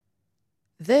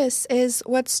This is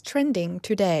what's trending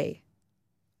today.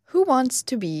 Who wants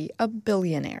to be a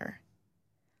billionaire?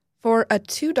 For a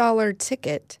 $2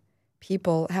 ticket,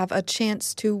 people have a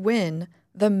chance to win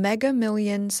the Mega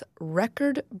Millions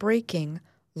record-breaking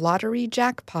lottery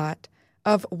jackpot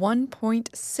of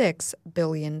 $1.6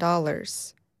 billion.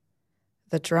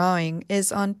 The drawing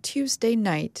is on Tuesday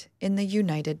night in the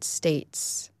United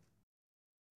States.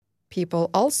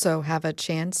 People also have a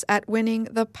chance at winning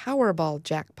the Powerball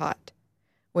jackpot,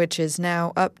 which is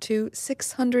now up to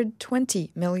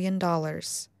 $620 million.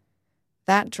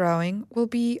 That drawing will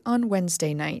be on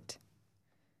Wednesday night.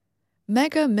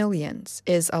 Mega Millions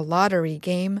is a lottery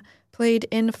game played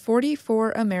in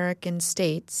 44 American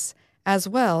states, as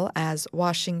well as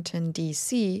Washington,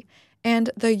 D.C., and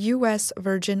the U.S.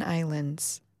 Virgin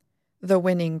Islands. The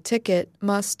winning ticket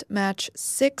must match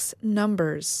 6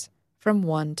 numbers from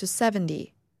 1 to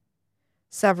 70.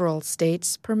 Several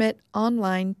states permit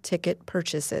online ticket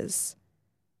purchases.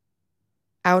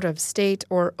 Out-of-state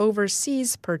or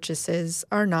overseas purchases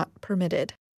are not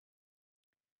permitted.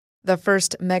 The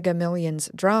first Mega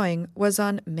Millions drawing was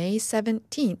on May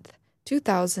 17,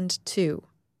 2002.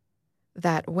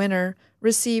 That winner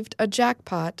received a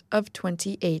jackpot of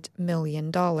 $28 million,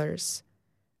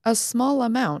 a small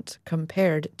amount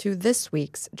compared to this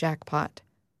week's jackpot.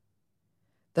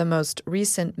 The most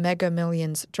recent Mega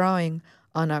Millions drawing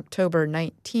on October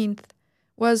 19th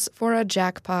was for a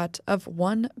jackpot of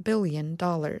 $1 billion.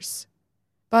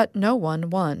 But no one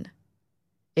won.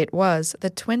 It was the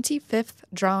 25th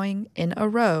drawing in a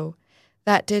row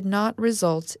that did not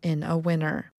result in a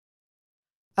winner.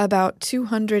 About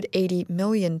 280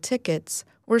 million tickets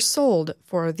were sold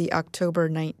for the October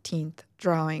 19th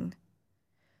drawing.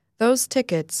 Those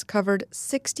tickets covered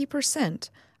 60%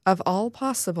 of all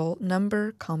possible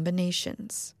number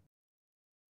combinations.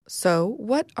 So,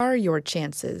 what are your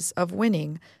chances of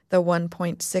winning the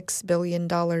 $1.6 billion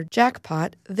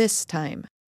jackpot this time?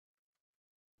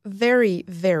 Very,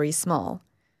 very small.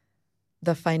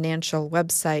 The financial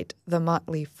website The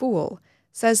Motley Fool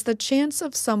says the chance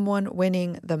of someone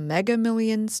winning the Mega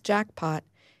Millions jackpot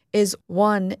is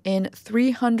 1 in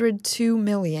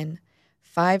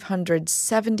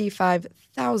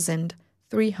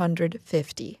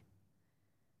 302,575,350.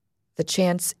 The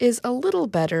chance is a little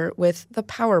better with the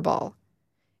Powerball.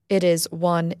 It is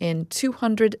 1 in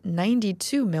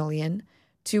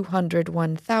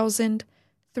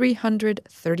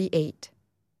 292,201,338.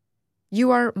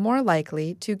 You are more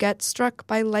likely to get struck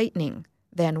by lightning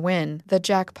than win the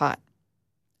jackpot,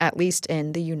 at least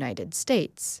in the United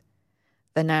States.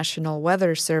 The National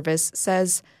Weather Service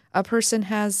says a person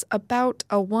has about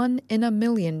a 1 in a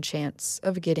million chance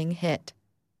of getting hit.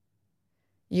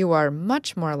 You are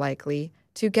much more likely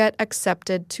to get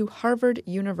accepted to Harvard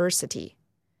University.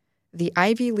 The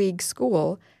Ivy League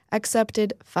school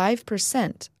accepted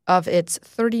 5% of its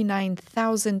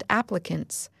 39,000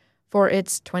 applicants for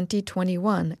its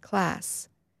 2021 class.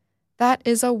 That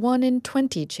is a 1 in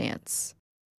 20 chance.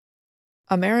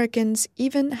 Americans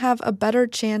even have a better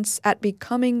chance at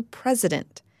becoming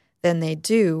president than they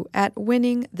do at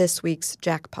winning this week's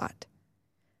jackpot.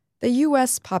 The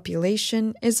U.S.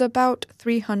 population is about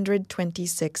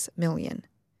 326 million.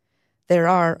 There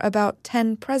are about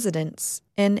 10 presidents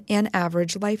in an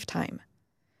average lifetime.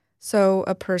 So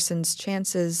a person's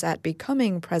chances at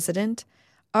becoming president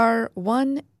are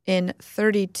 1 in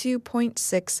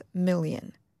 32.6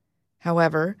 million.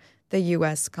 However, the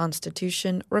U.S.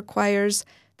 Constitution requires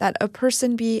that a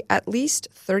person be at least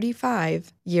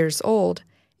 35 years old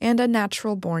and a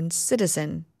natural-born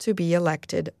citizen to be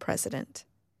elected president.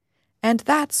 And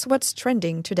that's what's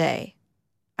trending today.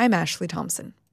 I'm Ashley Thompson.